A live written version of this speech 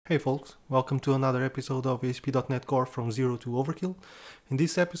Hey folks, welcome to another episode of ASP.NET Core from Zero to Overkill. In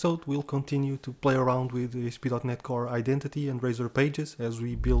this episode we'll continue to play around with ASP.NET Core identity and Razor pages as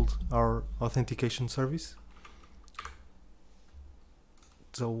we build our authentication service.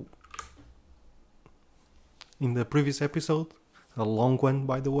 So in the previous episode, a long one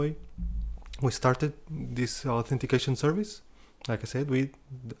by the way, we started this authentication service, like I said, with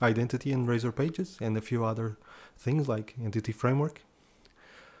identity and Razor pages and a few other things like entity framework.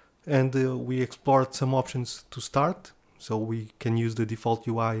 And we explored some options to start, so we can use the default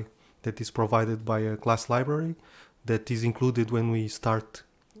UI that is provided by a class library that is included when we start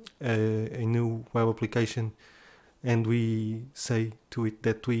a new web application, and we say to it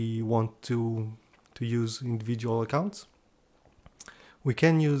that we want to use individual accounts. We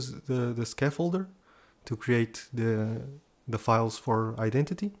can use the scaffolder to create the files for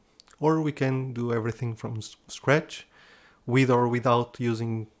identity, or we can do everything from scratch with or without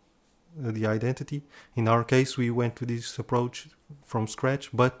using the identity. In our case we went to this approach from scratch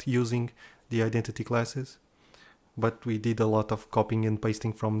but using the identity classes, but we did a lot of copying and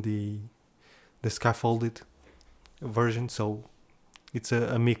pasting from the scaffolded version, so it's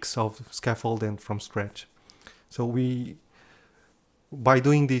a mix of scaffold and from scratch. So by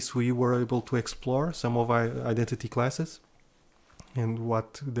doing this we were able to explore some of our identity classes and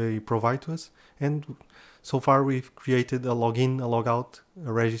what they provide to us, and so far we've created a login, a logout,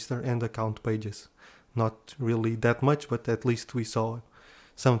 a register and account pages. Not really that much, but at least we saw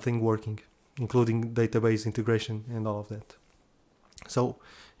something working, including database integration and all of that. So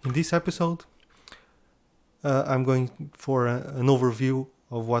in this episode I'm going for an overview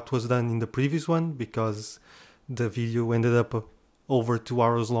of what was done in the previous one, because the video ended up over 2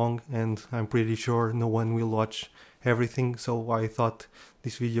 hours long and I'm pretty sure no one will watch everything, so I thought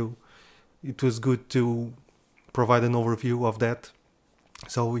this video, it was good to provide an overview of that.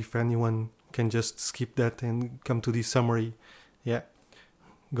 So if anyone can just skip that and come to this summary, yeah,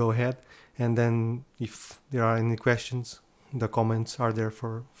 go ahead. And then if there are any questions, the comments are there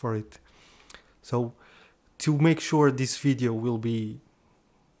for it. So to make sure this video will be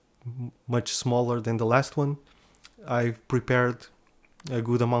much smaller than the last one, I've prepared a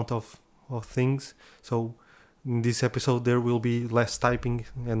good amount of things. So in this episode there will be less typing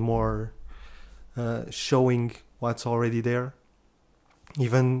and more showing what's already there.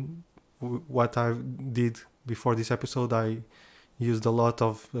 Even what I did before this episode, I used a lot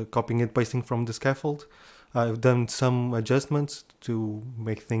of copying and pasting from the scaffold. I've done some adjustments to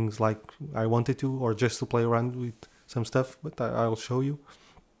make things like I wanted to, or just to play around with some stuff, but I'll show you.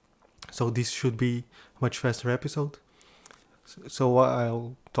 So this should be a much faster episode. So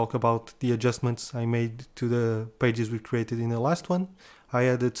I'll talk about the adjustments I made to the pages we created in the last one. I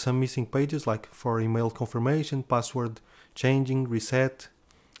added some missing pages, like for email confirmation, password changing, reset,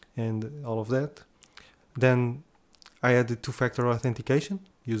 and all of that. Then I added two-factor authentication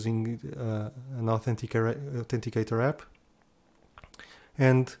using an authenticator app.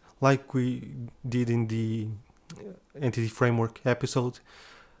 And like we did in the entity framework episode,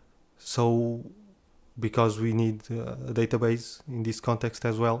 so because we need a database in this context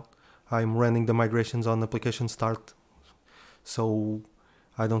as well, I'm running the migrations on application start, so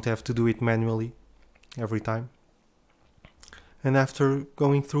I don't have to do it manually every time. And after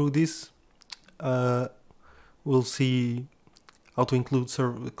going through this, we'll see how to include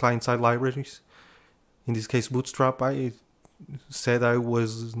client-side libraries. In this case Bootstrap. I said I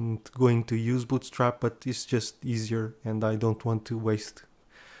wasn't going to use Bootstrap, but it's just easier and I don't want to waste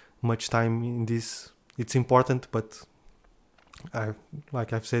much time in this. It's important, but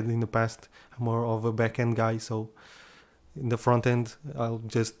like I've said in the past, I'm more of a back-end guy, so in the front end I'll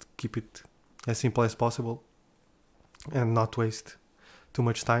just keep it as simple as possible and not waste too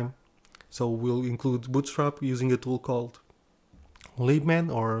much time. So we'll include Bootstrap using a tool called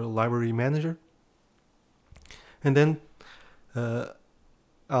libman, or library manager. And then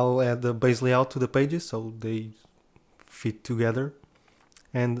I'll add the base layout to the pages so they fit together,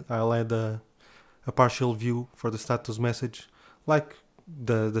 and I'll add a partial view for the status message, like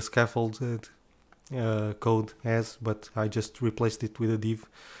the scaffolded code has, but I just replaced it with a div.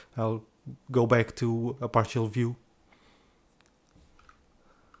 I'll go back to a partial view.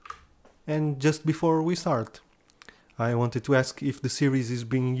 And just before we start, I wanted to ask if the series is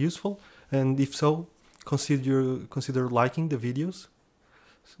being useful, and if so, consider liking the videos,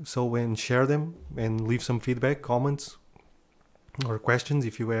 and share them and leave some feedback, comments or questions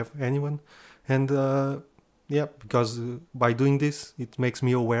if you have anyone. And yeah, because by doing this it makes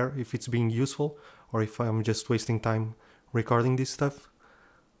me aware if it's being useful or if I'm just wasting time recording this stuff.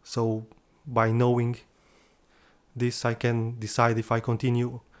 So by knowing this, I can decide if I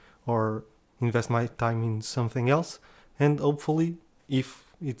continue or invest my time in something else. And hopefully, if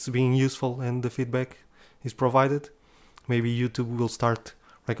it's being useful and the feedback is provided, maybe YouTube will start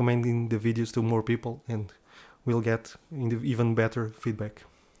recommending the videos to more people and we'll get even better feedback.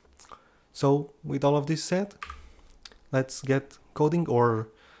 So with all of this said, let's get coding, or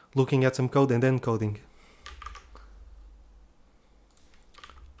looking at some code and then coding.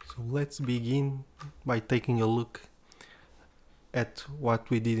 So let's begin by taking a look at what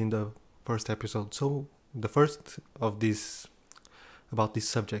we did in the first episode. So the first of this, about this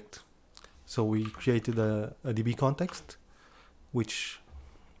subject. So we created a DB context, which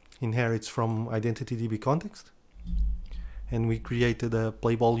inherits from identity DB context. And we created a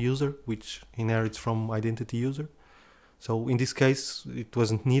playball user, which inherits from identity user. So in this case, it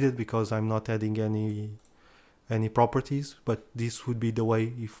wasn't needed because I'm not adding any properties, but this would be the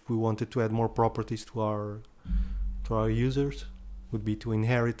way if we wanted to add more properties to our users, would be to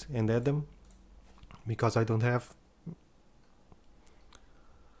inherit and add them, because I don't have.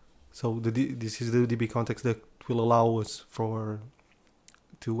 So this is the DB context that will allow us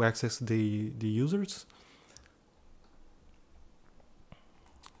to access the users.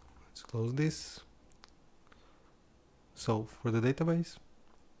 Let's close this. So for the database,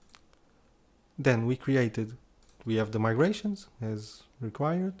 then we have the migrations as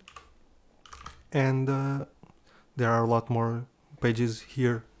required, and there are a lot more pages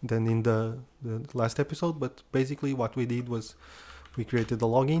here than in the last episode, but basically what we did was we created the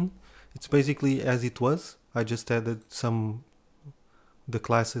login. It's basically as it was. I just added the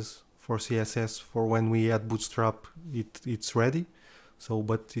classes for CSS for when we add Bootstrap, it's ready. So,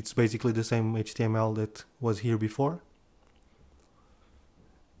 but it's basically the same HTML that was here before.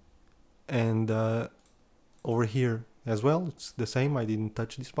 And over here as well, it's the same. I didn't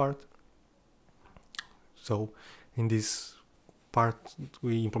touch this part. So in this part,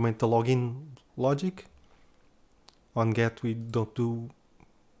 we implement the login logic. On get, we don't do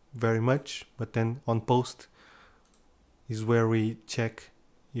very much, but then on post is where we check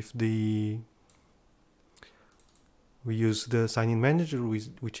if we use the sign-in manager,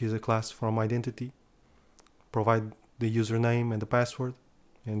 which is a class from identity, provide the username and the password,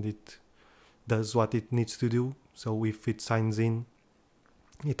 and it does what it needs to do. So if it signs in,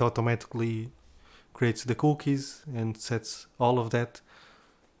 it automatically creates the cookies and sets all of that.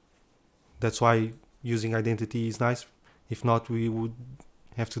 That's why using identity is nice. If not, we would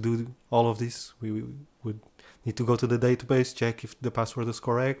have to do all of this. We would need to go to the database, check if the password is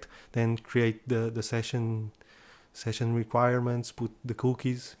correct, then create the session requirements, put the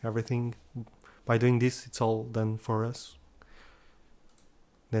cookies, everything. By doing this, it's all done for us.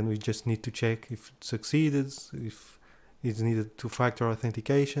 Then we just need to check if it succeeded, if it's needed two-factor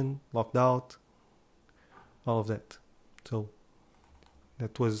authentication, logged out, all of that. So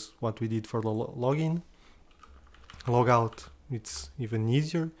that was what we did for the login. Log out, it's even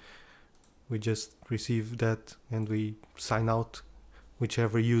easier. We just receive that and we sign out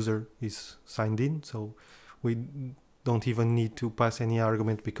whichever user is signed in. So we don't even need to pass any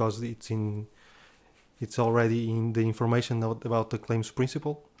argument because it's already in the information about the claims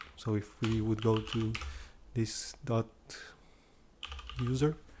principle. So if we would go to this dot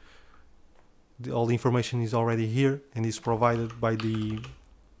user, all the information is already here and is provided by the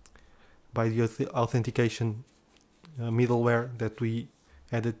authentication middleware that we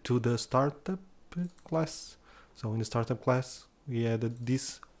added to the startup class. So in the startup class, we added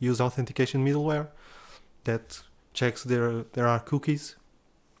this use authentication middleware that checks there are cookies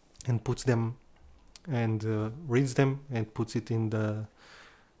and puts them and reads them and puts it in the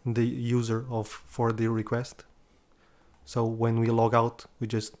user for the request. So when we log out, we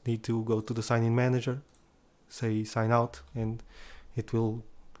just need to go to the sign-in manager, say sign out, and it will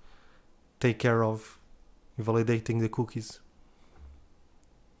take care of validating the cookies.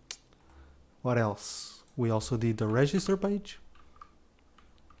 What else? We also did the register page.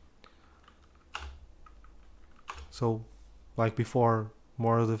 So like before,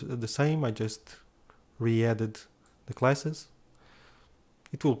 more of the same. I just re-added the classes.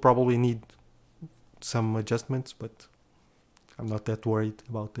 It will probably need some adjustments, but I'm not that worried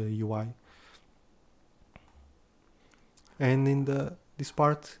about the UI. And in this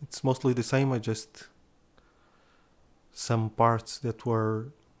part, it's mostly the same. I just some parts that were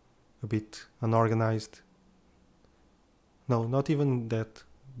a bit unorganized. No, not even that.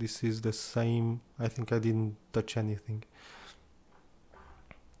 This is the same. I think I didn't touch anything.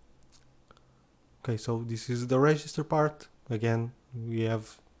 Okay, so this is the register part. Again, we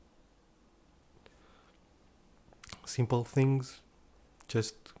have simple things.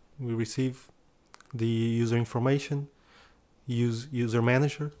 Just we receive the user information. use user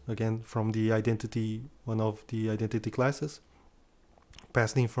manager again from the identity, one of the identity classes,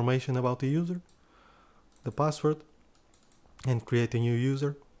 pass the information about the user, the password, and create a new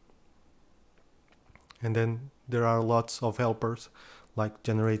user. And then there are lots of helpers like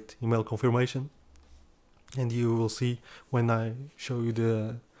generate email confirmation, and you will see when I show you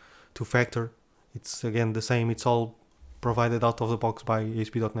the two-factor, it's again the same. It's all provided out of the box by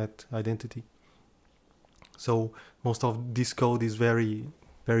ASP.NET Identity. So most of this code is very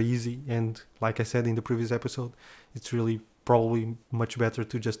easy, and like I said in the previous episode, it's really probably much better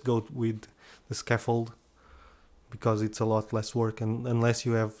to just go with the scaffold, because it's a lot less work, and unless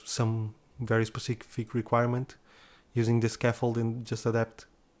you have some very specific requirement, using the scaffold and just adapt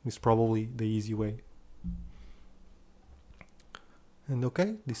is probably the easy way. And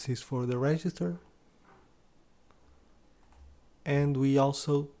okay, this is for the register. And we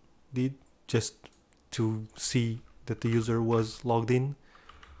also did, just to see that the user was logged in,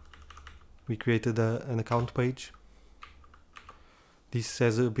 we created an account page. This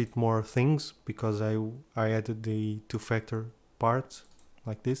has a bit more things because I added the two-factor part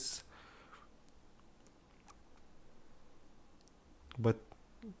like this, but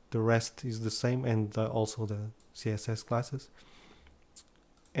the rest is the same, and also the CSS classes.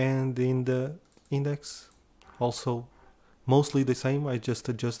 And in the index also mostly the same. I just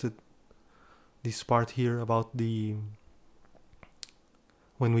adjusted this part here about the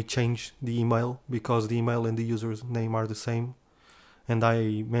when we change the email, because the email and the user's name are the same. And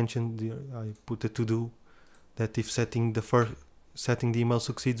I mentioned, I put a to do that if setting the email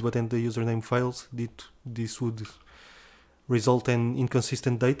succeeds but then the username fails, this would result in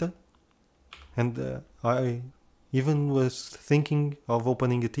inconsistent data. And I even was thinking of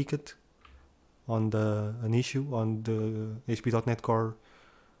opening a ticket on an issue on the ASP.NET Core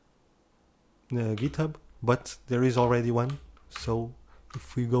GitHub, but there is already one. So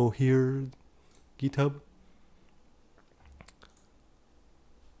if we go here, GitHub,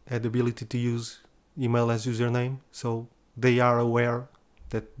 had the ability to use email as username, so they are aware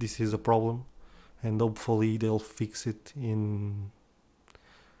that this is a problem, and hopefully they'll fix it in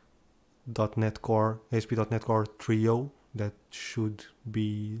 .NET Core, ASP.NET Core 3.0. that should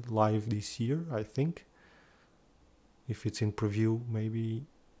be live this year, I think. If it's in preview, maybe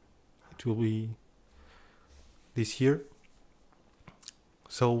it will be this year.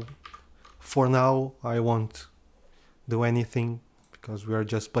 So for now I won't do anything because we are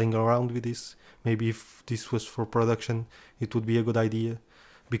just playing around with this. Maybe if this was for production, it would be a good idea.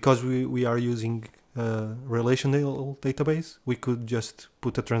 Because we are using a relational database, we could just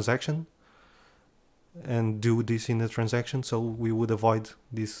put a transaction and do this in a transaction, so we would avoid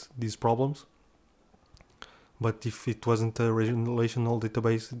these problems. But if it wasn't a relational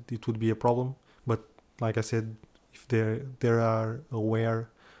database, it would be a problem. But like I said, if they are aware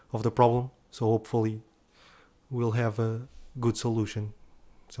of the problem, so hopefully we'll have a good solution.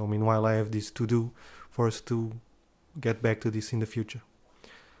 So meanwhile I have this to do for us to get back to this in the future.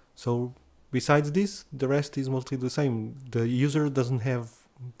 So besides this, the rest is mostly the same. The user doesn't have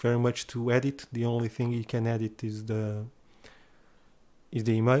very much to edit. The only thing he can edit is the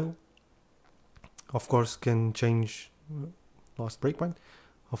email. Of course, can change last breakpoint.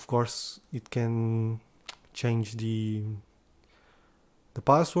 Of course, it can change the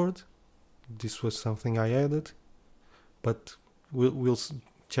password. This was something I added, but we'll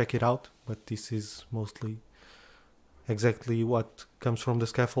check it out. But this is mostly exactly what comes from the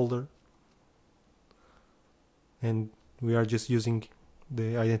scaffolder, and we are just using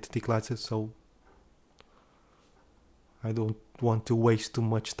the identity classes, so I don't want to waste too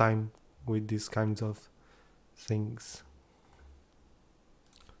much time with these kinds of things.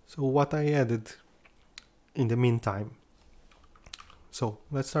 So what I added in the meantime, so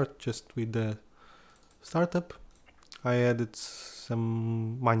let's start just with the startup. I added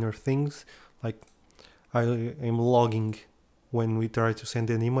some minor things, like I am logging when we try to send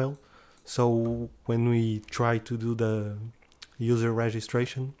an email. So when we try to do the user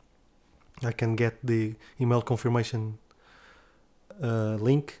registration, I can get the email confirmation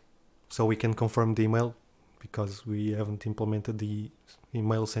link, so we can confirm the email, because we haven't implemented the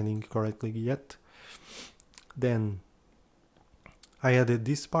email sending correctly yet. Then I added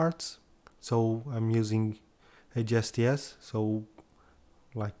these parts, so I'm using HSTS, so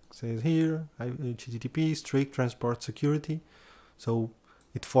like it says here, HTTP strict transport security, so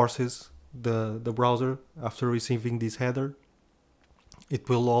it forces the browser, after receiving this header, it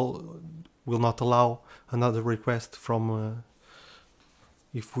will not allow another request from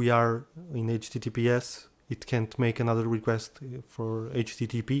if we are in HTTPS, it can't make another request for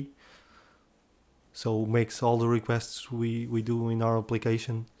HTTP. so makes all the requests we do in our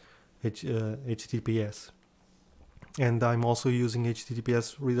application HTTPS. And I'm also using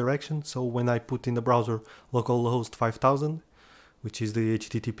HTTPS redirection, so when I put in the browser localhost 5000, which is the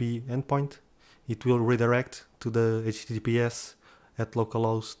HTTP endpoint, it will redirect to the HTTPS at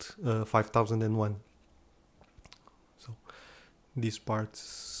localhost 5001. So this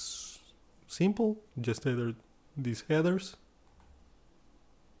part's simple, just add these headers.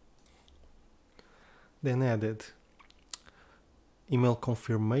 Then added email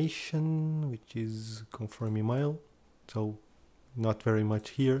confirmation, which is confirm email, so not very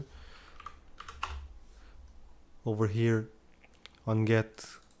much here. Over here on get,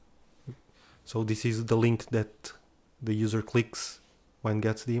 so this is the link that the user clicks when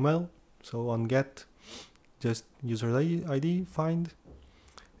gets the email. So on get, just user ID, find,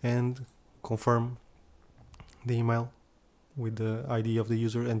 and confirm the email with the ID of the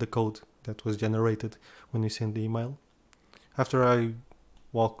user and the code that was generated when you send the email. After I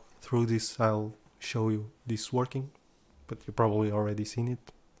walk through this, I'll show you this working, but you probably already seen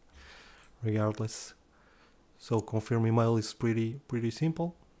it regardless. So confirm email is pretty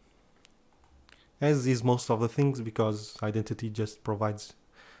simple, as is most of the things, because identity just provides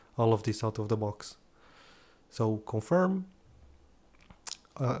all of this out of the box. So confirm,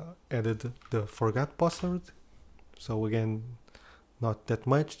 added the forgot password. So again, not that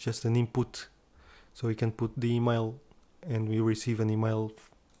much, just an input, so we can put the email and we receive an email.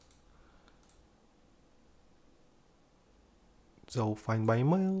 So find by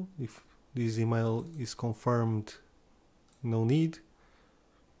email, if this email is confirmed, no need.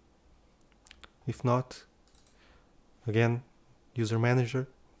 If not, again, user manager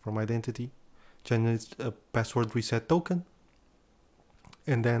from identity, generate a password reset token,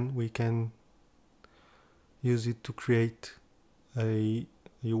 and then we can use it to create a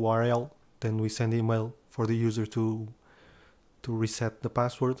URL. Then we send email for the user to reset the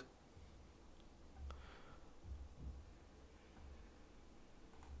password.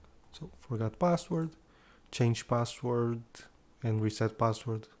 So forgot password, change password, and reset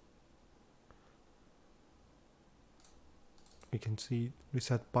password. We can see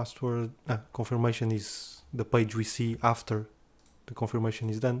reset password, confirmation is the page we see after the confirmation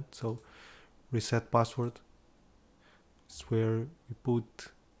is done. So reset password is where we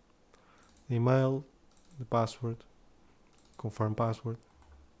put the email, the password, confirm password.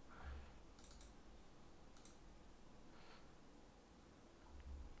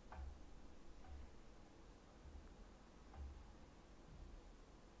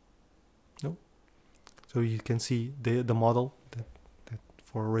 No. So you can see the model that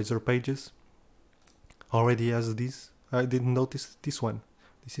for Razor Pages already has this. I didn't notice this one.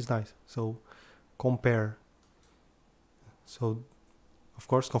 This is nice. So compare. So of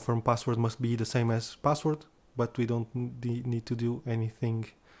course confirm password must be the same as password, but we don't need to do anything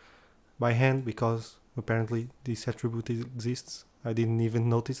by hand because apparently this attribute exists. I didn't even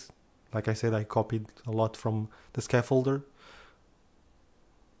notice. Like I said, I copied a lot from the scaffolder.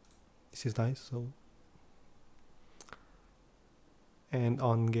 This is nice. So, and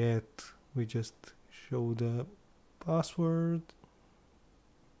on get we just show the password.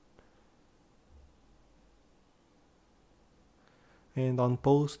 And on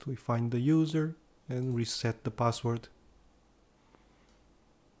post we find the user and reset the password.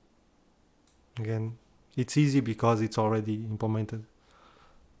 Again, it's easy because it's already implemented.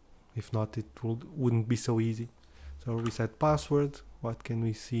 If not, it wouldn't be so easy. So reset password. What can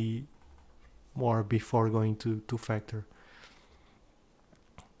we see more before going to two-factor?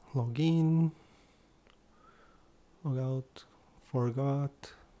 Login, log out,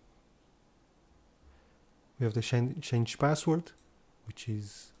 forgot. We have the change password, which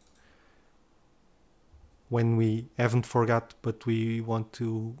is when we haven't forgot but we want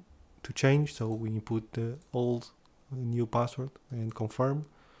to change, so we input the old new password and confirm.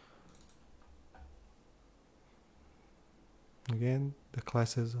 Again, the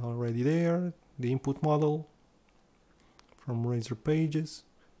class is already there, the input model from Razor Pages,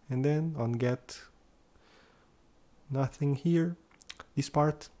 and then on get, nothing here. This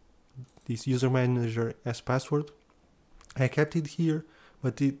part, this user manager as password, I kept it here,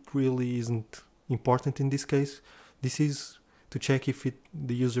 but it really isn't important in this case. This is to check if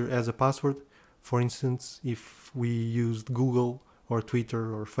the user has a password. For instance, if we used Google or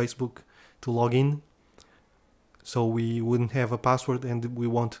Twitter or Facebook to log in, so we wouldn't have a password and we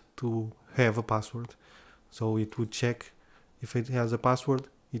want to have a password. So it would check if it has a password.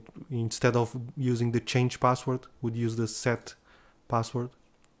 It, instead of using the change password, would use the set password.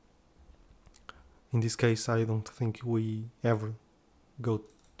 In this case, I don't think we ever go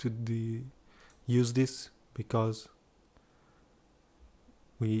to the use this because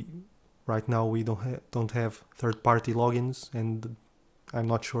right now we don't have third-party logins, and I'm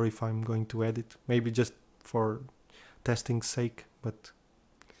not sure if I'm going to add it. Maybe just for testing's sake, but.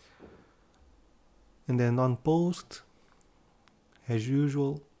 And then on post, as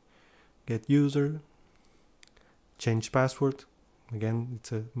usual, get user, change password. Again,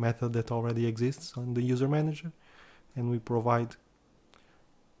 it's a method that already exists on the user manager, and we provide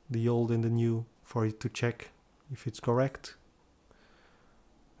the old and the new for it to check if it's correct.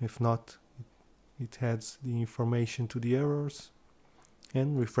 If not, it adds the information to the errors,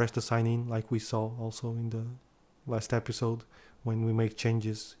 and refresh the sign-in like we saw also in the last episode. When we make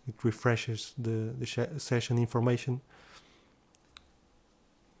changes, it refreshes the session information.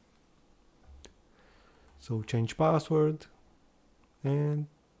 So change password, and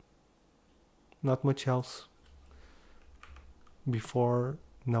not much else. Before,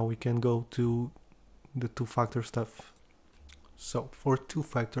 now we can go to the two-factor stuff. So for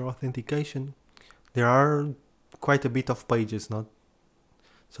two-factor authentication, there are quite a bit of pages, not?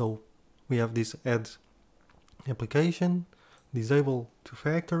 So we have this add application, disable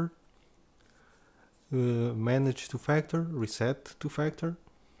two-factor, manage two-factor, reset two-factor,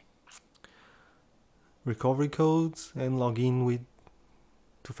 recovery codes, and login with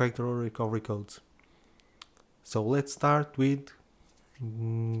two-factor or recovery codes. So let's start with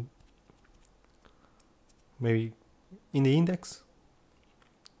maybe in the index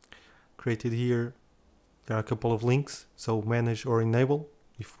created here. There are a couple of links, so manage or enable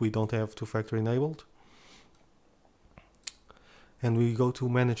if we don't have two-factor enabled. And we go to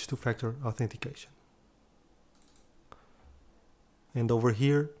manage two-factor authentication. And over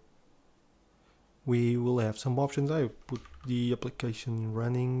here we will have some options. I put the application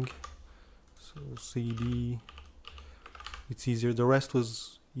running, so cd, it's easier. The rest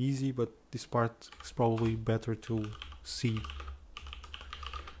was easy, but this part is probably better to see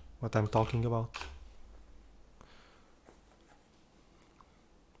what I'm talking about.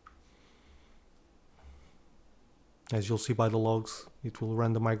 As you'll see by the logs, it will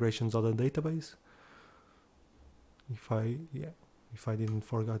run the migrations of the database. If I didn't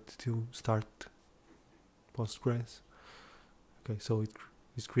forget to start Postgres. Okay, so it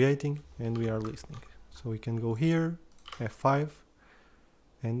is creating and we are listening. So we can go here, F5,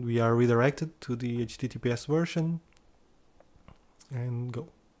 and we are redirected to the HTTPS version and go.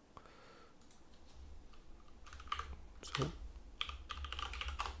 So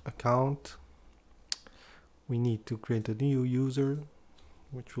account, we need to create a new user,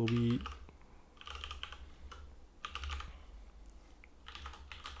 which will be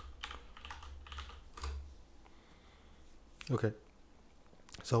okay.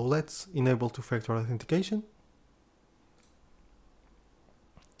 So let's enable two-factor authentication.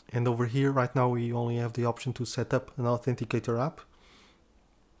 And over here right now we only have the option to set up an authenticator app.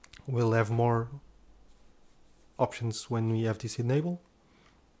 We'll have more options when we have this enabled.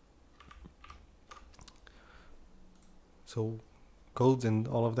 So codes and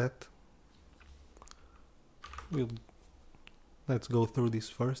all of that. Let's go through this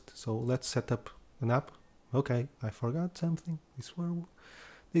first. So let's set up an app. Okay, I forgot something.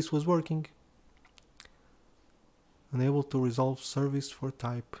 This was working. Unable to resolve service for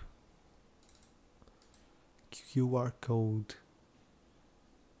type. QR code.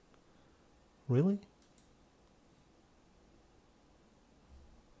 Really?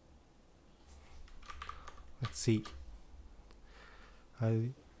 Let's see.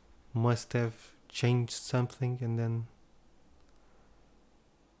 I must have changed something and then.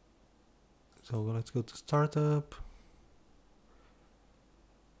 So let's go to startup.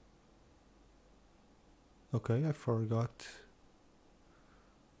 Okay, I forgot.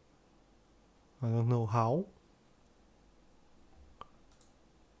 I don't know how.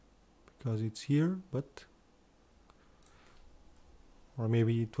 Because it's here, but. Or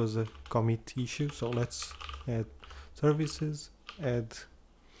maybe it was a commit issue. So let's add services, add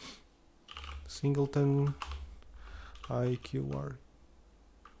singleton, IQR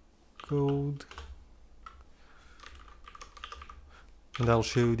code. And I'll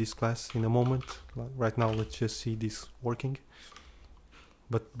show you this class in a moment. Right now, let's just see this working.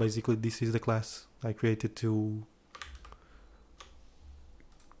 But basically, this is the class I created to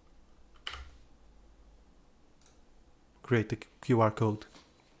create the QR code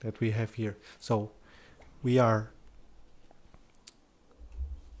that we have here. So we are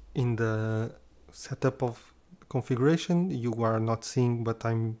in the setup of configuration. You are not seeing, but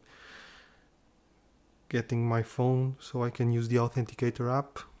I'm getting my phone so I can use the authenticator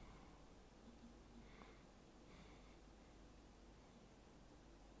app.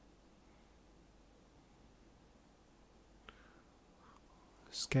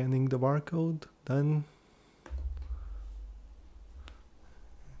 Scanning the barcode, done.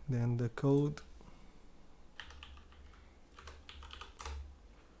 Then the code.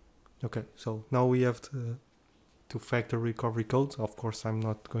 Okay, so now we have to factor recovery codes. Of course, I'm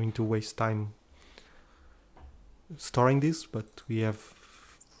not going to waste time storing this, but we have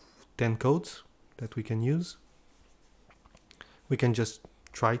 10 codes that we can use. We can just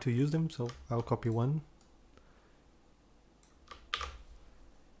try to use them, so I'll copy one.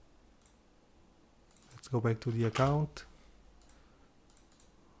 Let's go back to the account.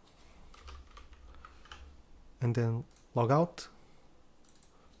 And then log out.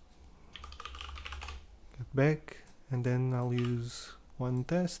 Get back, and then I'll use one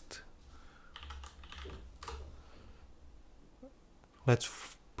test.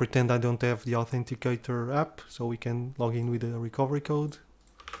 Let's pretend I don't have the authenticator app, so we can log in with the recovery code.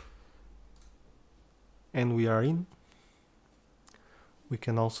 And we are in. We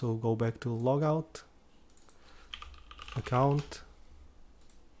can also go back to logout, account,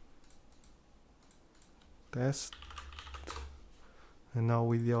 test, and now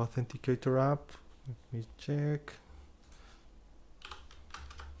with the authenticator app, let me check.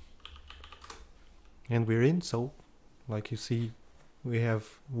 And we're in, so like you see, we have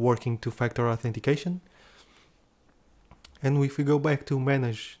working two-factor authentication. And if we go back to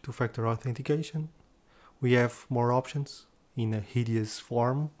manage two-factor authentication, we have more options in a hideous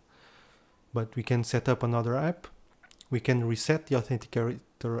form, but we can set up another app. We can reset the authenticator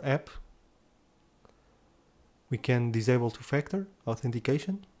app. We can disable two-factor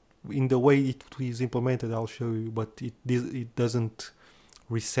authentication. In the way it is implemented, I'll show you, but it doesn't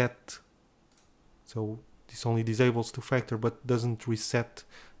reset. So this only disables two-factor, but doesn't reset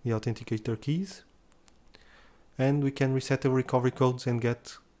the authenticator keys. And we can reset the recovery codes and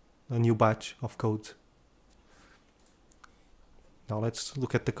get a new batch of codes. Now let's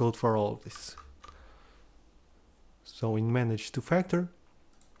look at the code for all of this. So in manage two-factor,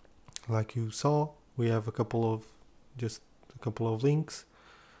 like you saw, we have just a couple of links.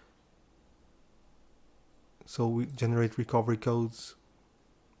 So we generate recovery codes.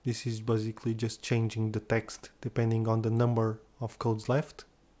 This is basically just changing the text depending on the number of codes left.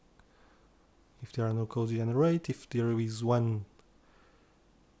 If there are no codes, generate. If there is one,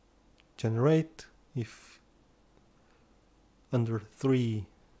 generate. If under 3,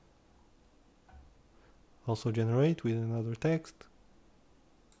 also generate with another text.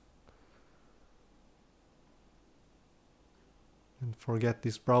 And forget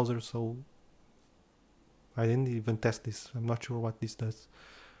this browser, so I didn't even test this. I'm not sure what this does.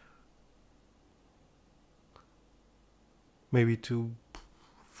 Maybe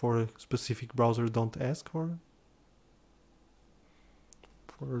for a specific browser, don't ask for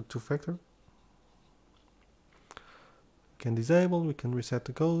two-factor. We can disable, we can reset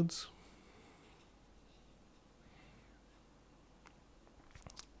the codes.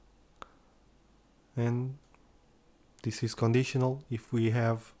 And this is conditional. If we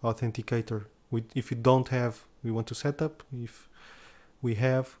have authenticator, if we don't have, we want to set up. If we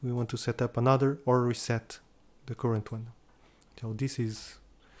have, we want to set up another or reset the current one. So this is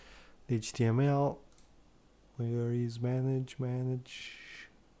the HTML. Where is manage?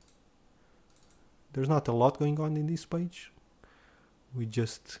 There's not a lot going on in this page. We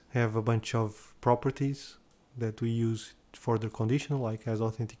just have a bunch of properties that we use for the conditional, like as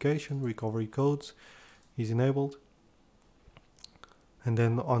authentication, recovery codes is enabled. And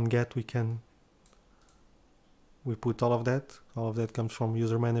then on get we put all of that. All of that comes from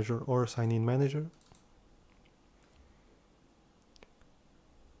user manager or sign in manager.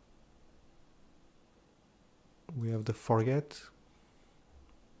 We have the forget.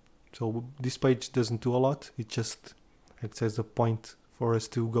 So this page doesn't do a lot. It just acts as a point for us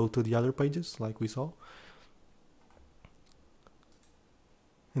to go to the other pages, like we saw.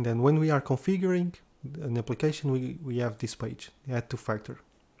 And then when we are configuring an application, we have this page, add two-factor.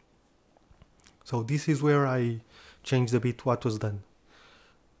 So this is where I changed a bit what was done.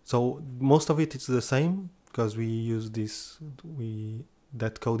 So most of it is the same because we use this,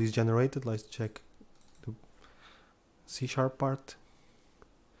 that code is generated. Let's check the C# part.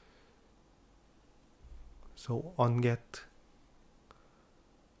 So on get,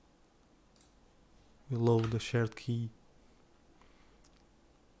 we load the shared key.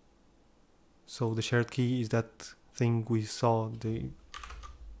 So the shared key is that thing we saw.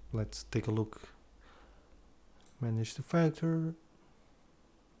 Let's take a look. Manage two-factor,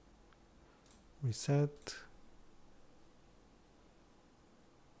 reset,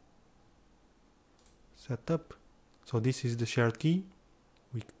 setup. So this is the shared key.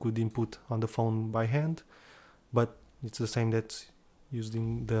 We could input on the phone by hand, but it's the same that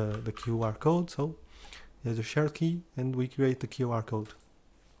using the QR code. So there's a shared key and we create the QR code.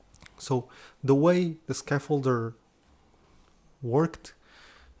 So the way the scaffolder worked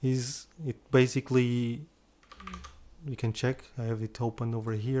is it basically, you can check, I have it open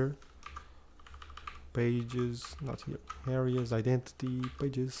over here, pages, not here, areas, identity,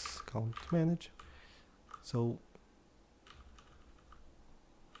 pages, account manage. So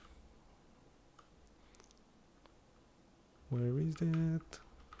where is that?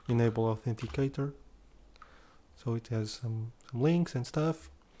 Enable authenticator. So it has some links and stuff,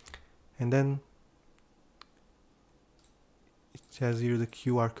 and then it has here the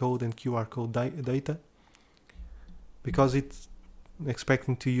QR code and QR code data, because it's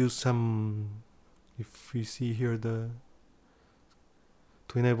expecting to use some, if we see here to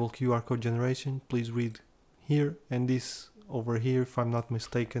enable QR code generation, please read here, and this over here, if I'm not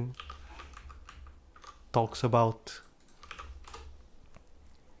mistaken, talks about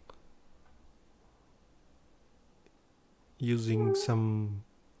using some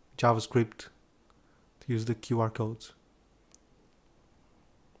JavaScript to use the QR codes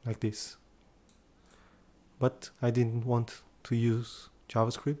like this. But I didn't want to use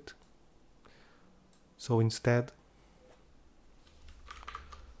JavaScript, so instead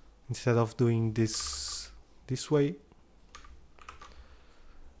of doing this way,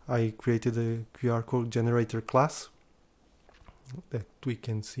 I created a QR code generator class that we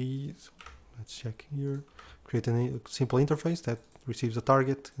can see. So let's check here. Create a simple interface that receives a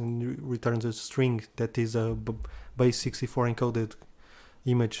target and returns a string that is a base64 encoded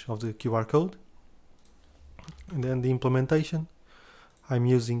image of the QR code. And then the implementation, I'm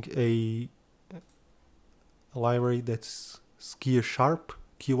using a library that's Skier Sharp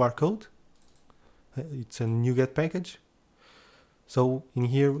QR code. It's a NuGet package. So in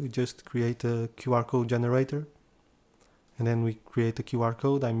here we just create a QR code generator, and then we create a QR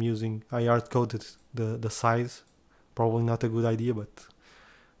code. I hard coded the size, probably not a good idea, but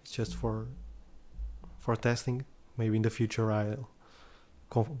it's just for testing. Maybe in the future I'll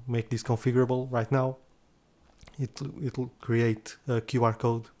make this configurable. Right now it'll create a QR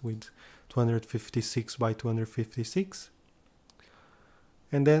code with 256 by 256,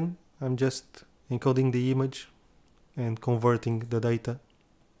 and then I'm just encoding the image and converting the data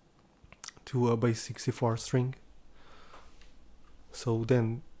to a base64 string. So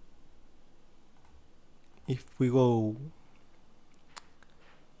then if we go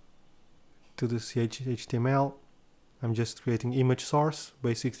to the HTML, I'm just creating image source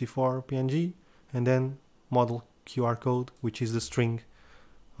base64 PNG, and then model QR code, which is the string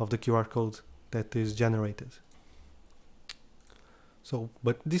of the QR code that is generated. So,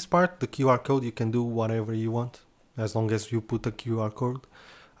 but this part, the QR code, you can do whatever you want as long as you put a QR code.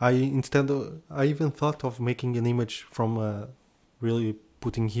 I even thought of making an image from really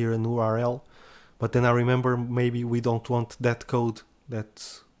putting here an URL, but then I remember maybe we don't want that code,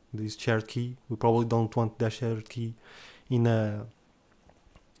 that's this shared key. We probably don't want that shared key to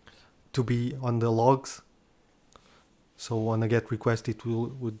be on the logs. So on a GET request it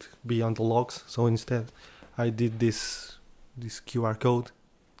would be on the logs. So instead I did this QR code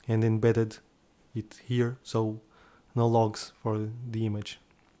and embedded it here, so no logs for the image.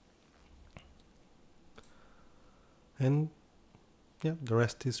 And yeah, the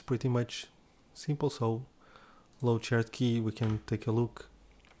rest is pretty much simple. So load shared key, we can take a look.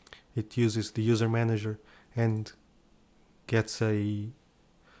 It uses the user manager and gets a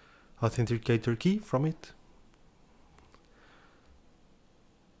authenticator key from it.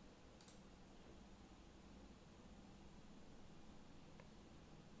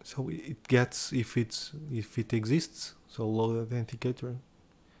 So it gets if it exists, so load authenticator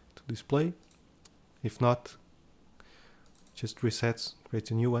to display. If not, just resets,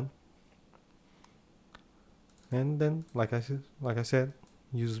 creates a new one. And then, like I said,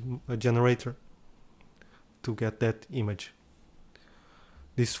 use a generator to get that image.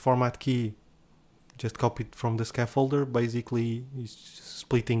 This format key, just copied from the scaffolder, basically is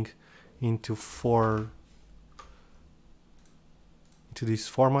splitting into this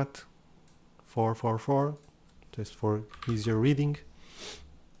format, 444, just for easier reading.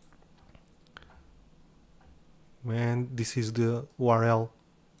 And this is the URL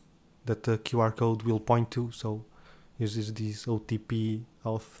that the QR code will point to, so uses this OTP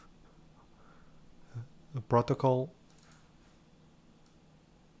auth protocol.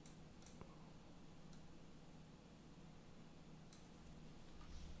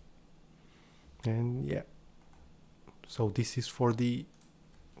 And yeah, so this is for the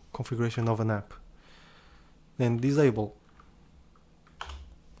configuration of an app. Then disable,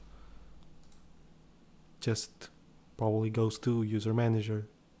 just probably goes to user manager,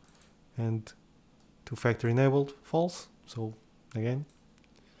 and two-factor enabled false. So again,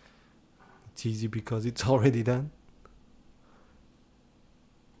 it's easy because it's already done.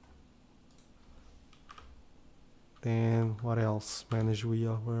 Then what else? Manage, we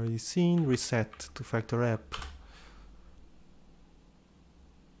already seen. Reset two-factor app.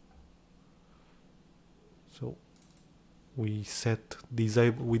 So we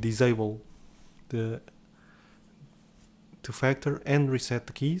disable the two-factor and reset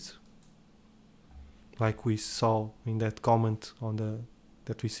the keys, like we saw in that comment on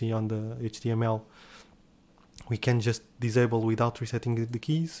that we see on the HTML. We can just disable without resetting the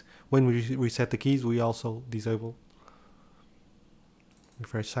keys. When we reset the keys, we also disable.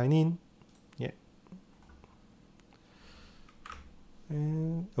 Refresh sign in. Yeah.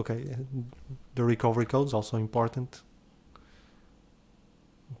 And okay, the recovery code is also important.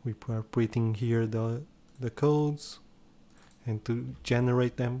 We are printing here the codes, and to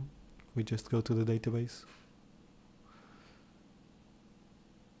generate them, we just go to the database.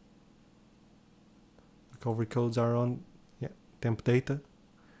 Recovery codes are on temp data,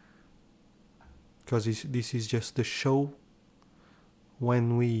 because this is just the show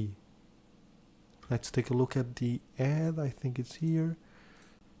when we, let's take a look at the ad. I think it's here.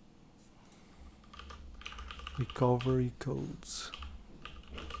 Recovery codes.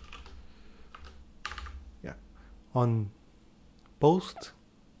 Yeah. On post,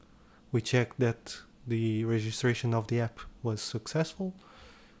 we check that the registration of the app was successful.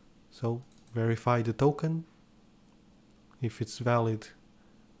 So verify the token. If it's valid,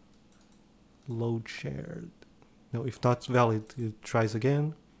 load shared. No, if not valid, it tries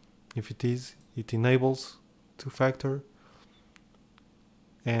again. If it is, it enables two-factor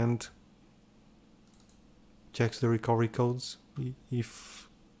and checks the recovery codes. If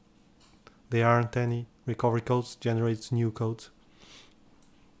there aren't any recovery codes, generates new codes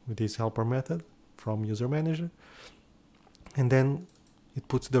with this helper method from user manager. And then it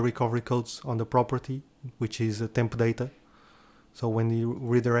puts the recovery codes on the property, which is a temp data. So when it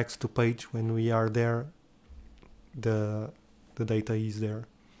redirects to page, when we are there, the data is there.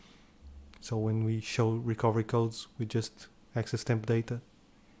 So when we show recovery codes, we just access temp data.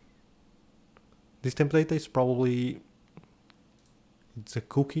 This temp data is probably, it's a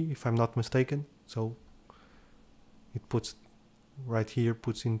cookie if I'm not mistaken. So it puts right here,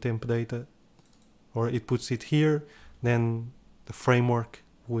 puts in temp data, or it puts it here, then the framework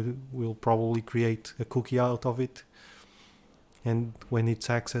will probably create a cookie out of it, and when it's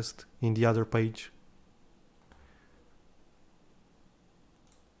accessed in the other page,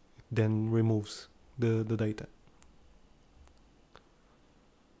 it then removes the data.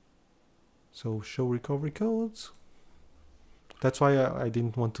 So show recovery codes. That's why I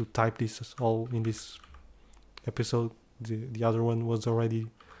didn't want to type this all in this episode. The other one was already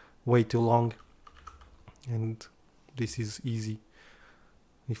way too long, and this is easy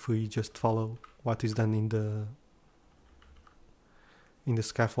if we just follow what is done in the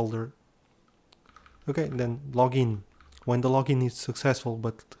scaffolder. Okay, then login. When the login is successful,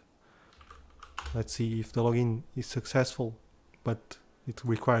 but let's see if the login is successful, but it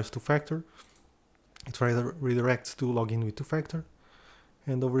requires two-factor. It redirects to login with two-factor,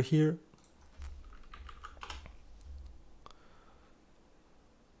 and over here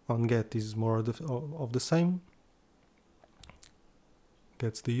on get is more of the same.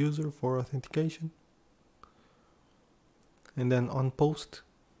 Gets the user for authentication, and then on post,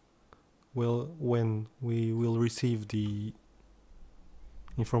 when we will receive the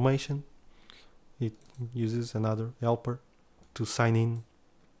information, it uses another helper to sign in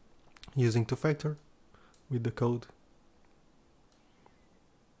using two-factor with the code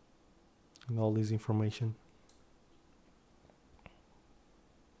and all this information.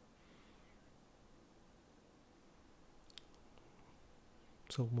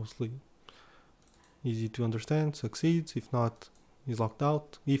 So mostly easy to understand. Succeeds, if not, is locked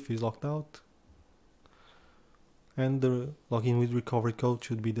out, if is locked out. And the login with recovery code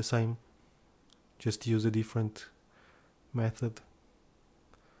should be the same, just use a different method.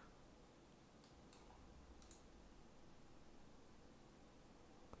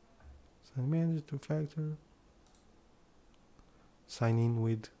 Sign manager, two-factor, sign in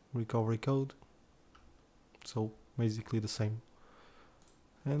with recovery code. So basically the same.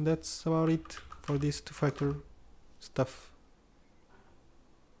 And that's about it for this two-factor stuff.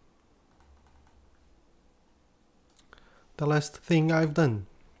 The last thing I've done.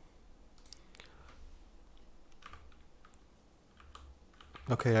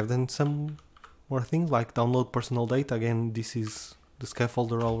 Okay, I've done some more things like download personal data. Again, this is the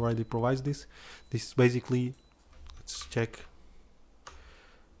scaffolder already provides this. This is basically, let's let's check.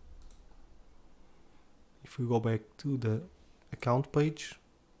 If we go back to the account page,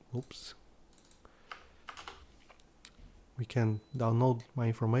 oops, we can download my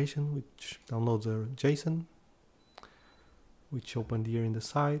information, which downloads a JSON, which opened here in the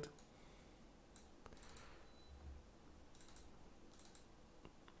side.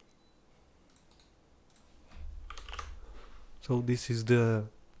 So this is the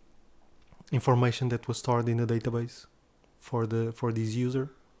information that was stored in the database for this user,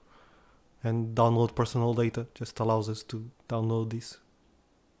 and download personal data just allows us to download this.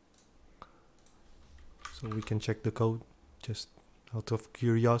 So we can check the code just out of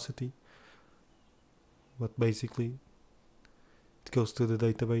curiosity, but basically it goes to the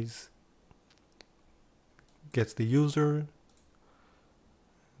database, gets the user,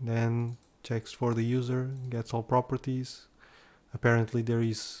 then checks for the user, gets all properties. Apparently there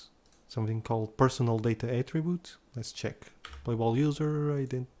is something called personal data attribute. Let's check. Playball user,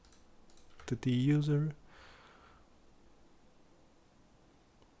 identity user.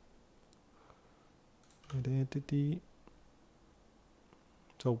 Identity.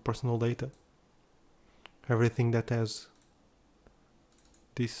 So personal data. Everything that has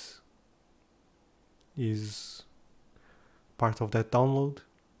this is part of that download.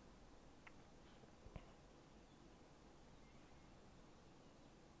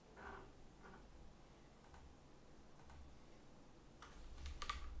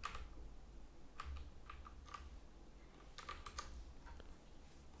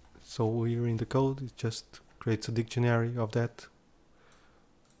 So here in the code, it just creates a dictionary of that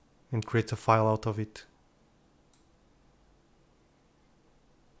and creates a file out of it,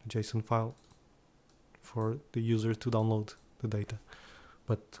 a JSON file for the user to download the data.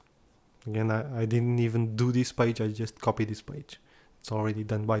 But again, I didn't even do this page, I just copied this page. It's already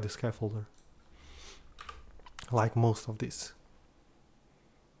done by the scaffolder, like most of this.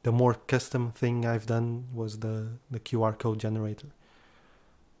 The more custom thing I've done was the QR code generator.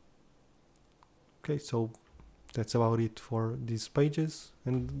 Okay, so that's about it for these pages.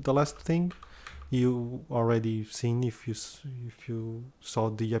 And the last thing you already seen if you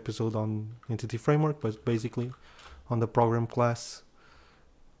saw the episode on Entity Framework, but basically on the program class,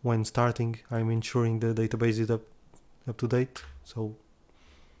 when starting, I'm ensuring the database is up to date. So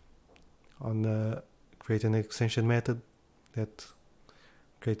on create an extension method that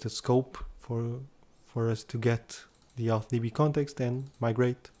creates a scope for us to get the AuthDB context and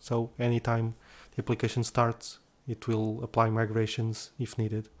migrate. So anytime the application starts, it will apply migrations if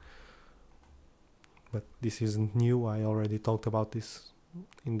needed. But this isn't new, I already talked about this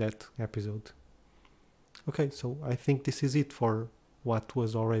in that episode. Okay, so I think this is it for what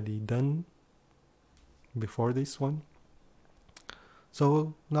was already done before this one.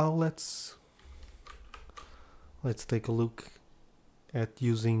 So now let's take a look at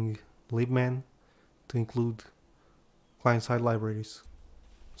using libman to include client-side libraries.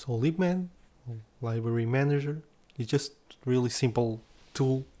 So libman, library manager, is just really simple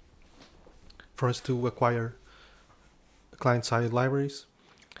tool for us to acquire client-side libraries.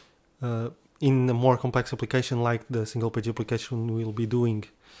 In a more complex application like the single-page application we'll be doing,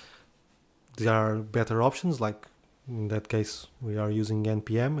 there are better options, like in that case we are using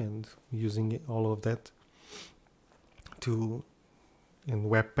npm and using all of that and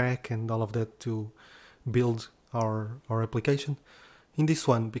webpack and all of that to build our application. In this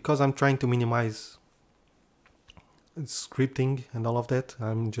one, because I'm trying to minimize scripting and all of that,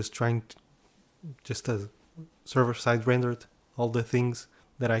 I'm just trying to just a server-side rendered all the things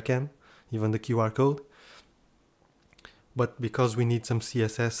that I can, even the QR code. But because we need some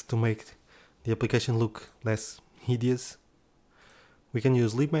CSS to make the application look less hideous, we can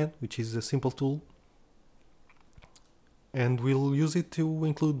use libman, which is a simple tool, and we'll use it to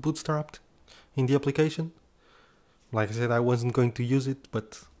include bootstrapped in the application. Like I said, I wasn't going to use it,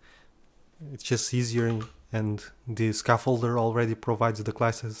 but it's just easier, and the scaffolder already provides the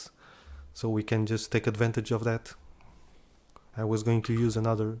classes, so we can just take advantage of that. I was going to use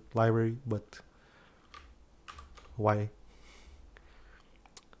another library, but why?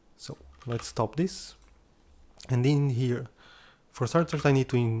 So let's stop this. And in here, for starters, I need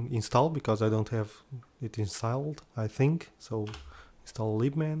to install, because I don't have it installed, I think. So install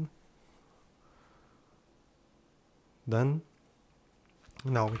libman. Done.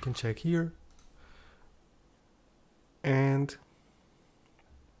 Now we can check here, and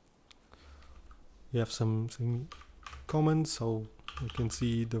we have some comments, so we can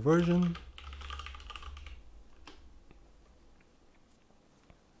see the version.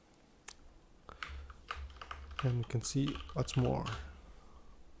 And we can see what's more.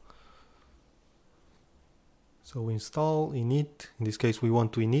 So install init. In this case, we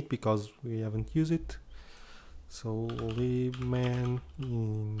want to init because we haven't used it. So libman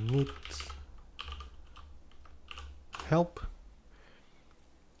init help.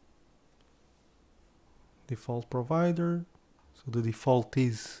 Default provider. So the default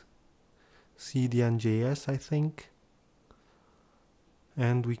is CDN.js, I think.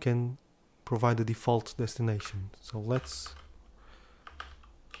 And we can provide the default destination. So let's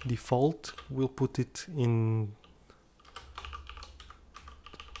default. We'll put it in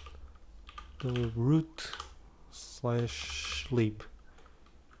the root /lib.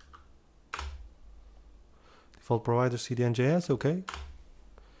 Default provider CDN.js, okay.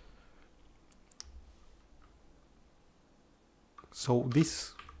 So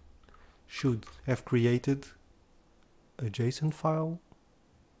this should have created a JSON file.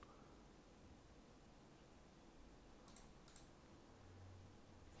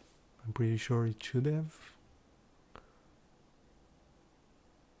 I'm pretty sure it should have.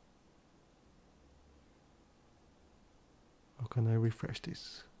 How can I refresh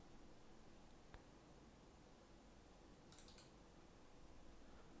this?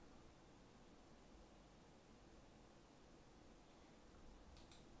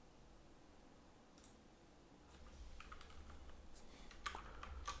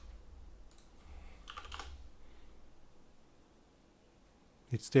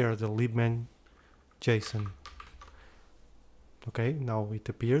 It's there, the libman JSON. Okay, now it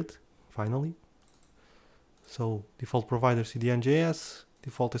appeared, finally. So default provider CDN.js,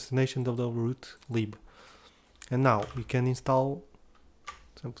 default destination root lib. And now we can install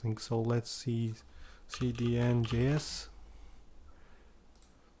something. So let's see CDN.js.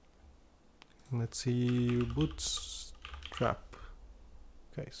 Let's see bootstrap.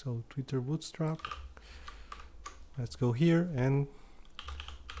 Okay, so Twitter bootstrap. Let's go here and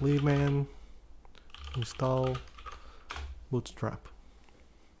libman install bootstrap.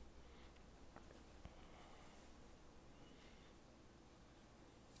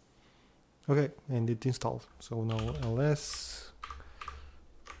 Okay, and it installed. So now ls.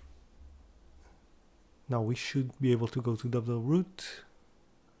 Now we should be able to go to root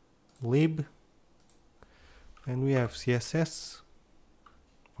lib, and we have CSS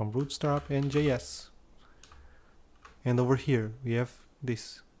from bootstrap and JS. And over here we have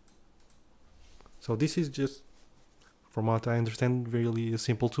this. So this is just, from what I understand, really a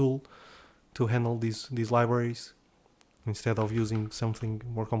simple tool to handle these libraries instead of using something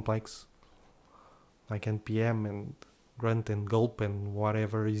more complex like npm and grunt and gulp and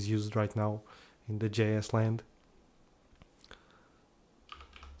whatever is used right now in the JS land.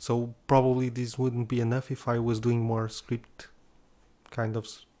 So probably this wouldn't be enough if I was doing more script kind of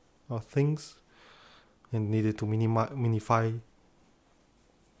things and needed to minify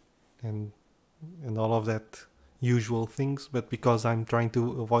and all of that usual things, but because I'm trying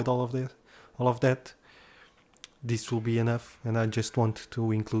to avoid all of that, this will be enough, and I just want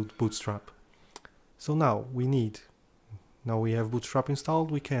to include bootstrap. So now we have bootstrap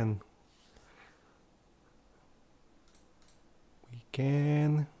installed. We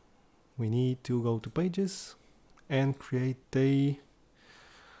need to go to pages and create a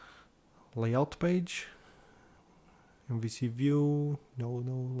layout page. MVC view, no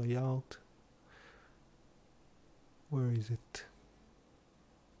layout. Where is it?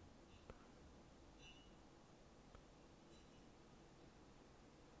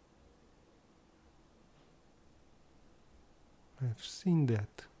 I've seen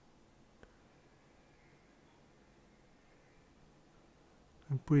that.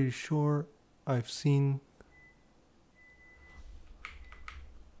 I'm pretty sure I've seen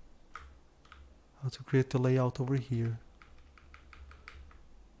how to create the layout over here.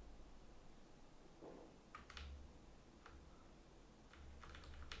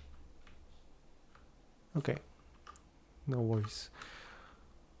 Okay, no worries.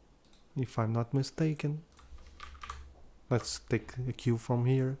 If I'm not mistaken, let's take a cue from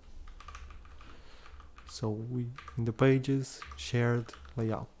here. So in the pages, shared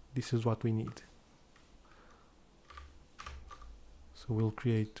layout, this is what we need. So we'll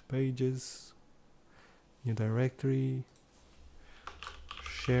create pages, new directory,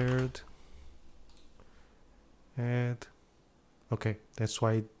 shared, add. Okay, that's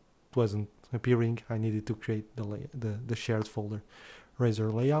why it wasn't appearing. I needed to create the shared folder. Razor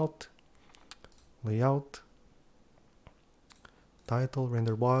layout, title,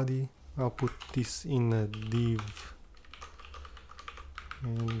 render body. I'll put this in a div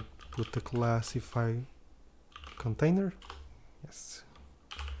and put the classify container. Yes.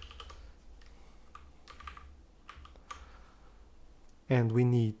 And we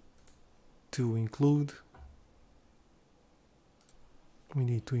need to include we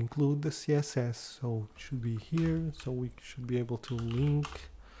need to include the CSS, so it should be here, so we should be able to link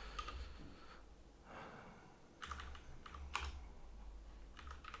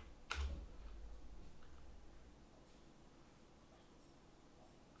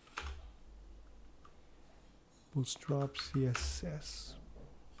Bootstrap CSS.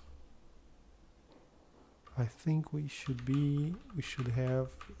 I think we should have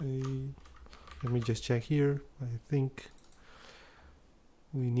a, let me just check here. I think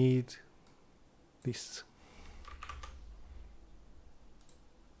we need this.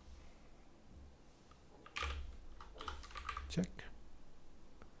 Check.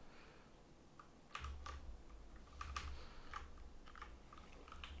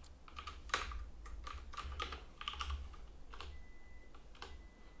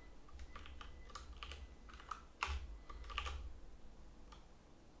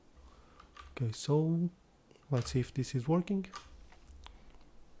 Okay, so let's see if this is working.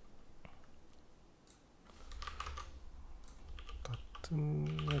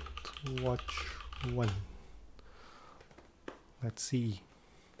 Net watch 1. Let's see.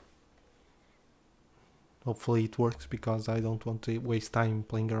 Hopefully it works, because I don't want to waste time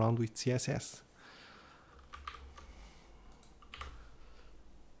playing around with CSS.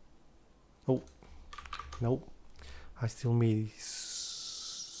 Oh, no, I still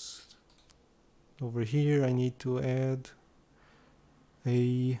miss. Over here I need to add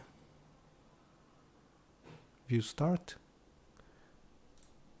a view start.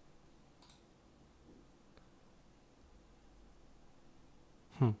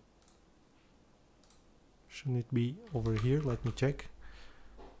 Shouldn't it be over here? Let me check.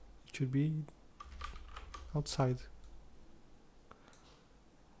 It should be outside.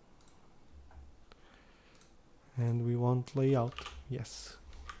 And we want layout. Yes.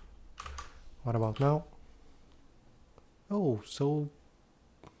 What about now? Oh, so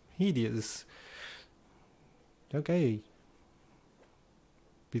hideous. Okay.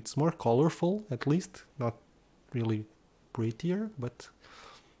 It's more colorful, at least. Not really prettier, but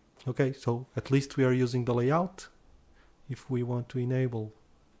okay, so at least we are using the layout. If we want to enable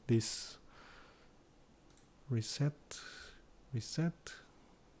this reset, set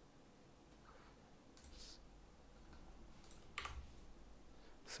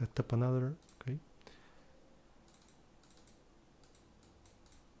up another, okay.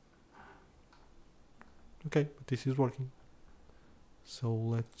 Okay, but this is working. So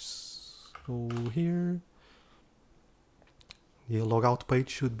let's go here. The logout page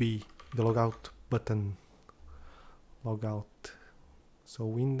should be the logout button. Logout.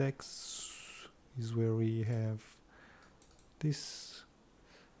 So index is where we have this.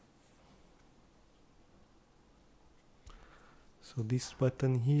 So this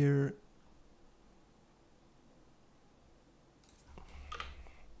button here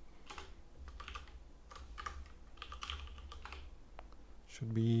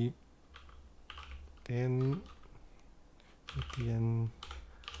should be then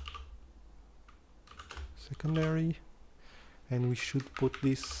secondary, and we should put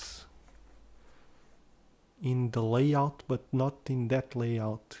this in the layout, but not in that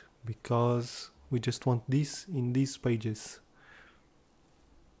layout, because we just want this in these pages.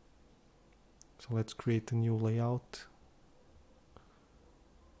 So let's create a new layout,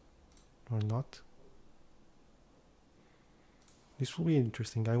 or not. This will be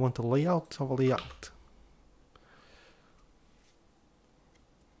interesting. I want a layout of a layout.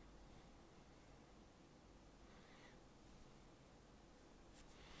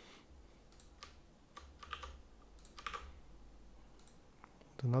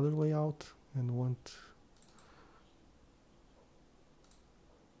 Another layout, and want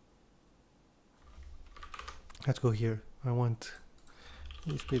let's go here. I want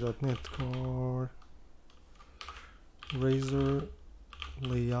ASP.NET Core Razor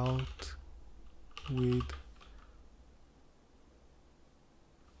layout with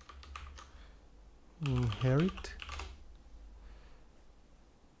inherit.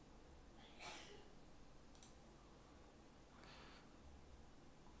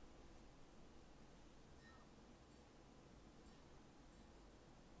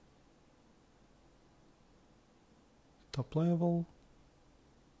 Top level.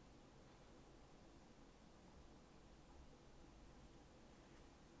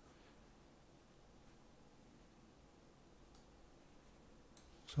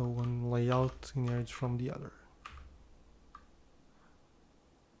 So one layout inherits from the other.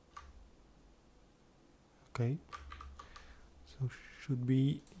 Okay. So should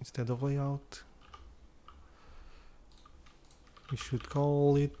be, instead of layout, we should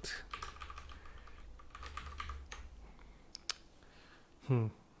call it Hmm.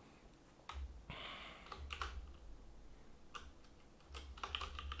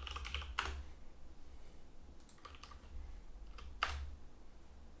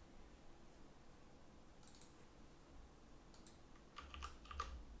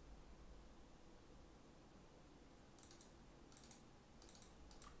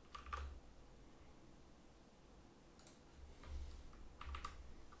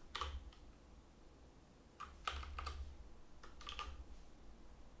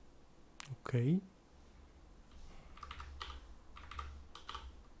 Okay.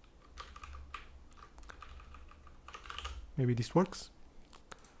 Maybe this works.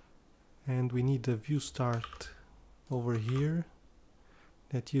 And we need the view start over here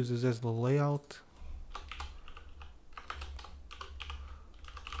that uses as the layout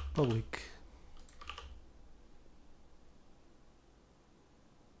public.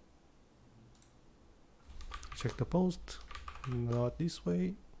 Check the post, not this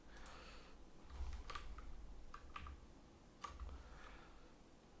way.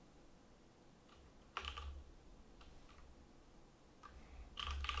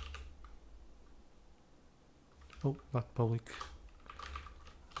 Oh, not public.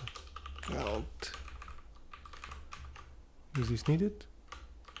 Account. Is this needed?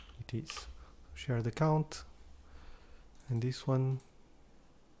 It is. Share the account. And this one.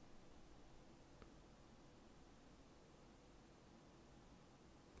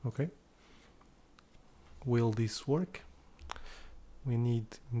 Okay. Will this work? We need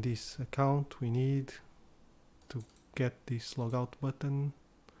in this account, we need to get this logout button.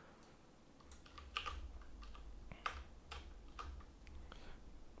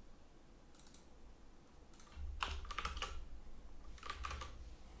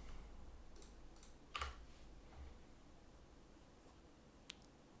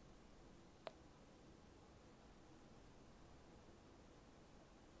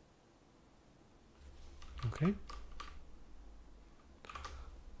 Okay.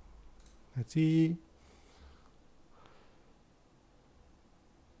 Let's see.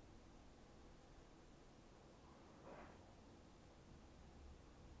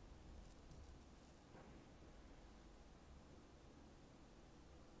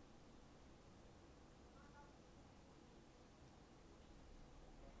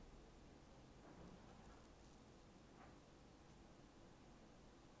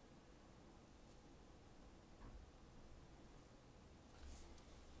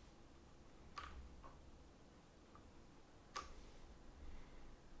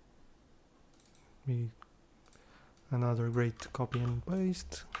 Another great copy and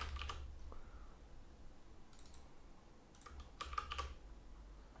paste.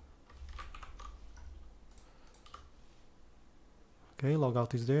 Okay,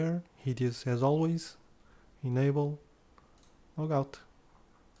 logout is there. Hideous as always. Enable. Logout.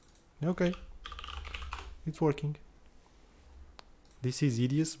 Okay, it's working. This is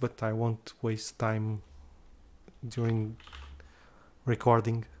hideous, but I won't waste time during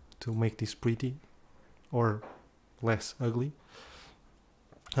recording to make this pretty or less ugly.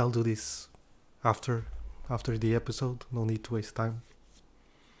 I'll do this after the episode, no need to waste time.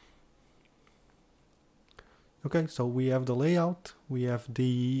 Okay, so we have the layout, we have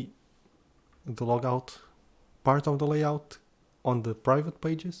the logout part of the layout on the private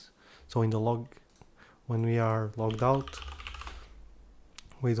pages. So in the log, when we are logged out,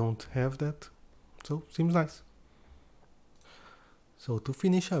 we don't have that. So seems nice. So to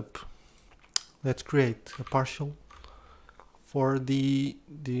finish up, let's create a partial for the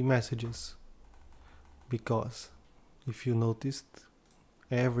messages, because if you noticed,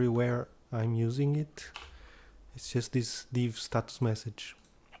 everywhere I'm using it, it's just this div status message.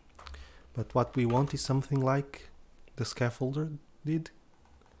 But what we want is something like the scaffolder did.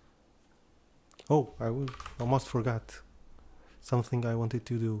 Oh, I almost forgot something I wanted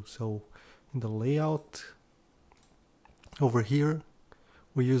to do. So in the layout over here,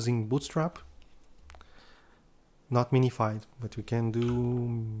 we're using Bootstrap, not minified, but we can do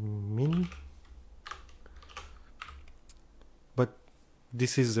min. But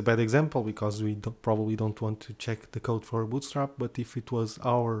this is a bad example because we probably don't want to check the code for Bootstrap. But if it was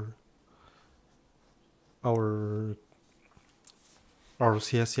our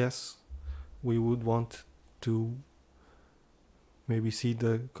CSS, we would want to maybe see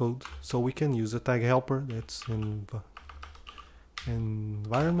the code. So we can use a tag helper that's in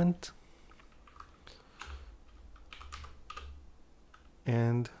environment,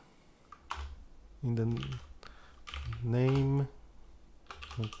 and in the name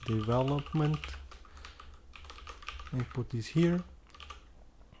of development, and put this here,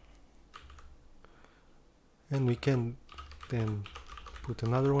 and we can then put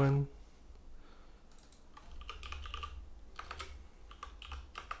another one.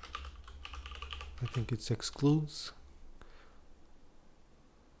 I think it's excludes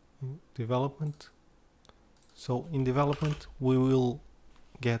development. So in development we will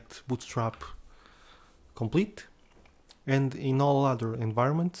get Bootstrap complete, and in all other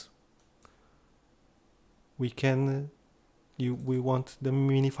environments we can we want the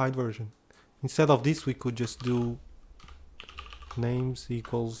minified version. Instead of this we could just do names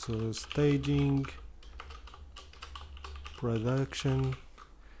equals staging production,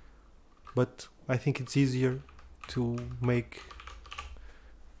 but I think it's easier to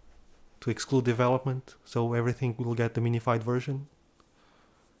exclude development, so everything will get the minified version.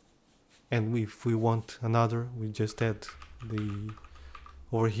 And if we want another, we just add the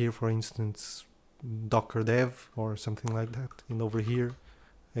over here, for instance, docker dev or something like that, and over here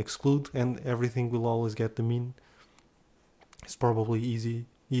exclude, and everything will always get the min. It's probably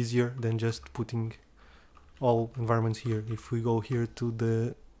easier than just putting all environments here. If we go here to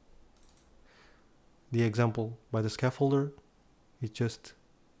the example by the scaffolder, it just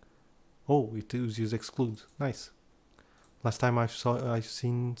it uses exclude. Nice. Last time I've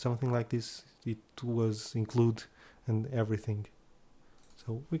seen something like this, it was include and everything.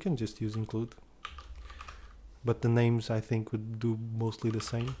 So we can just use include, but the names I think would do mostly the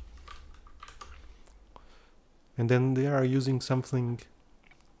same. And then they are using something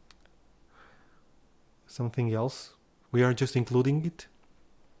else. We are just including it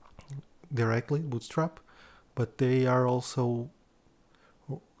directly, Bootstrap, but they are also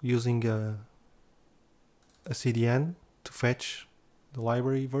using a CDN to fetch the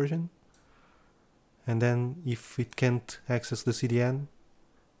library version, and then if it can't access the CDN,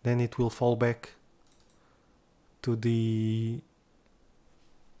 then it will fall back to the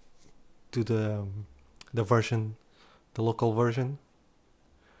version, the local version.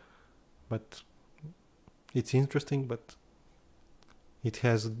 But it's interesting, but it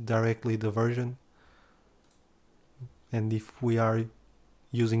has directly the version, and if we are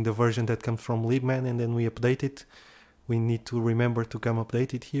using the version that comes from libman and then we update it, we need to remember to come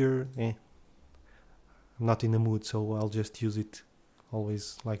update it here. I'm not in the mood, so I'll just use it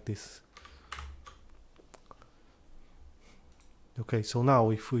always like this. Okay, so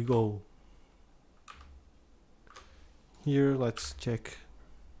now if we go here, let's check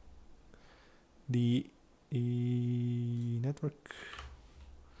the network.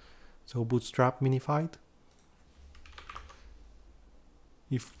 So Bootstrap minified.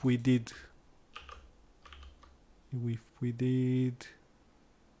 If we did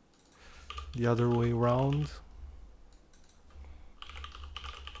the other way around,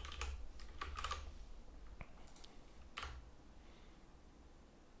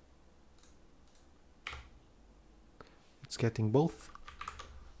 it's getting both.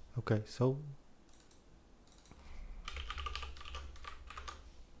 Okay, so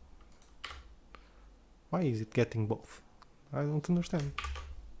why is it getting both? I don't understand.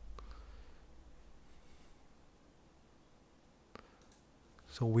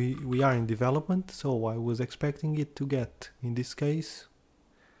 So we are in development, so I was expecting it to get, in this case,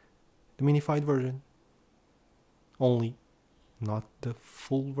 the minified version only, not the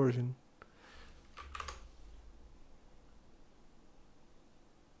full version.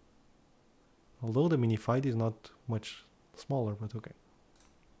 Although the minified is not much smaller, but okay.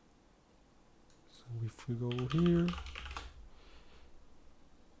 So if we go here,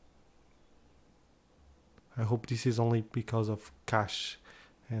 I hope this is only because of cache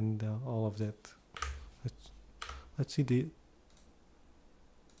and all of that. Let's see the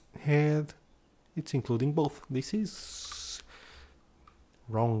head. It's including both. This is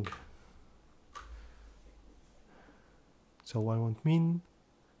wrong. So I want min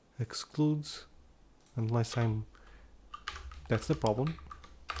excludes, unless that's the problem.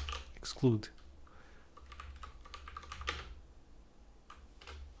 Exclude.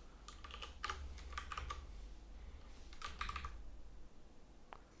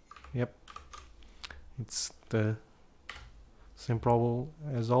 Yep, it's the same problem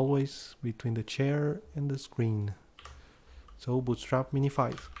as always between the chair and the screen. So Bootstrap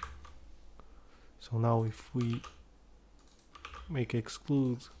minified. So now if we make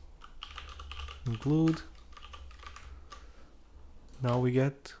exclude include, now we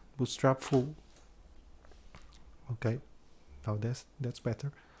get Bootstrap full. Okay, now that's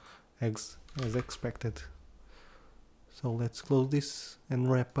better, as expected. So let's close this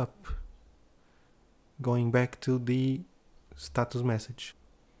and wrap up, going back to the status message.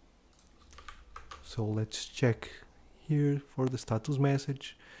 So let's check here for the status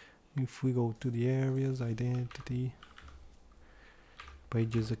message. If we go to the areas, identity,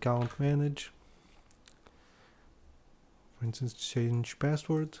 pages account manage. For instance, change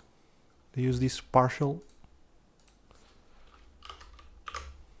password. They use this partial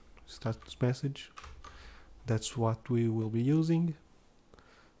status message. That's what we will be using.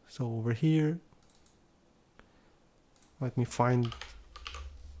 So over here, let me find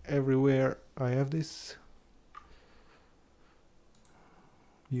everywhere I have this.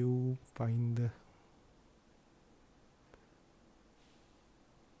 You find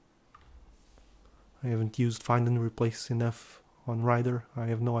I haven't used find and replace enough on Rider. I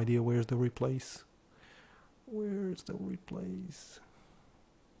have no idea where's the replace. Where's the replace?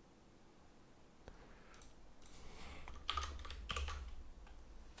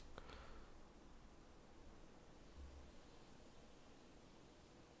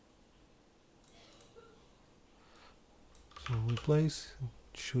 So replace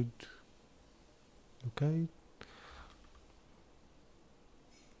should, okay.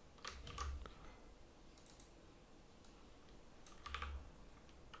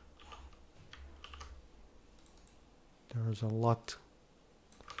 There's a lot.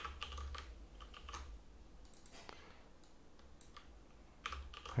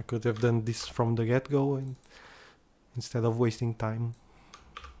 I could have done this from the get-go and instead of wasting time.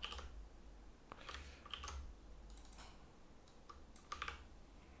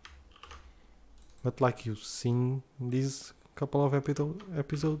 But like you've seen in these couple of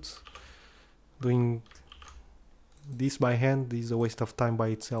episodes, doing this by hand is a waste of time by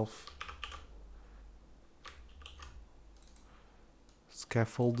itself.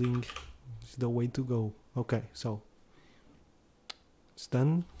 Scaffolding is the way to go. Okay, so it's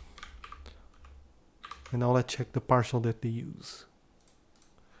done. And now let's check the partial that they use.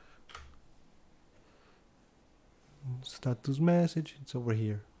 Status message, it's over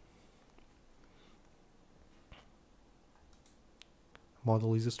here.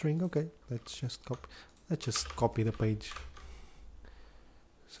 Model is a string. Okay, let's just copy the page.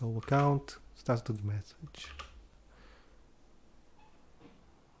 So account, status message.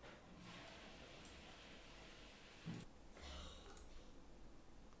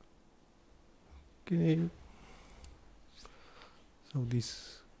 Okay, so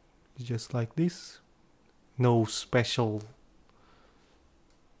this is just like this, no special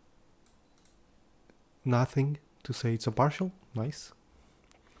nothing to say it's a partial. Nice.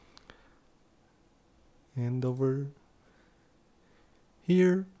 And over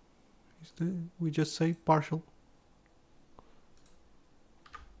here is we just say partial.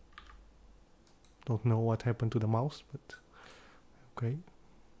 Don't know what happened to the mouse, but okay.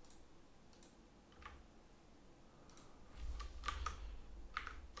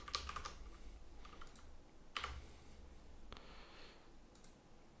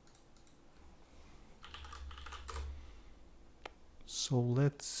 So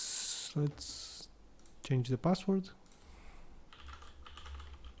let's change the password.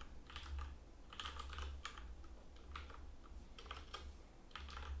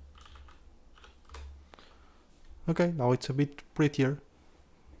 Okay, now it's a bit prettier.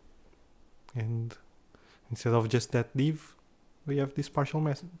 And instead of just that div, we have this partial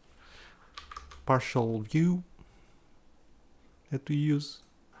view that we use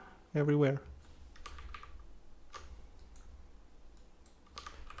everywhere.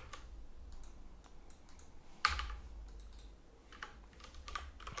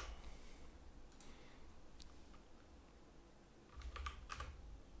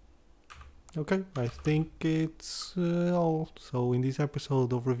 Okay, I think it's all. So in this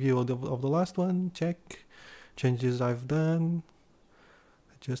episode overview of the last one, check changes I've done,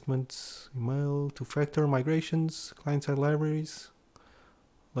 adjustments, email, two-factor, migrations, client-side libraries,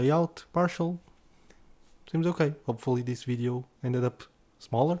 layout, partial. Seems okay. Hopefully this video ended up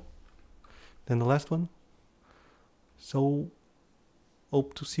smaller than the last one. So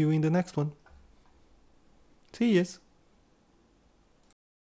hope to see you in the next one. See yous.